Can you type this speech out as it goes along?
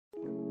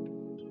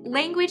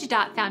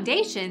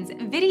Language.Foundation's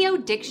Video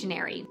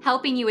Dictionary,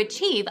 helping you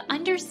achieve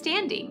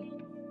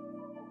understanding.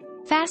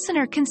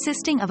 Fastener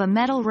consisting of a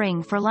metal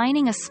ring for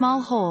lining a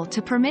small hole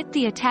to permit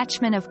the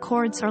attachment of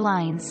cords or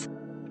lines.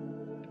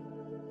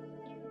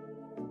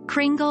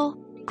 Kringle,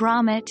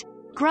 grommet,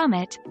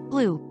 grummet,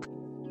 loop.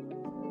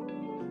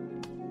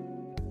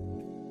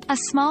 A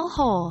small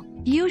hole,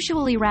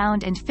 usually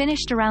round and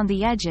finished around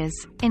the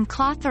edges, in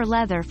cloth or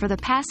leather for the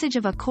passage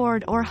of a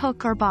cord or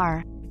hook or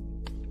bar.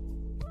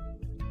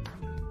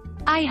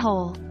 Eye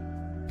hole.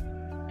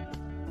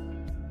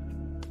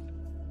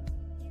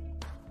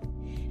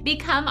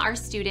 Become our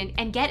student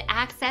and get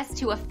access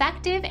to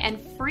effective and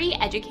free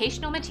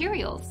educational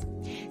materials.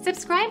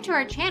 Subscribe to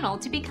our channel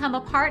to become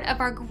a part of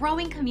our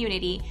growing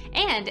community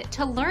and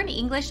to learn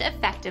English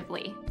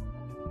effectively.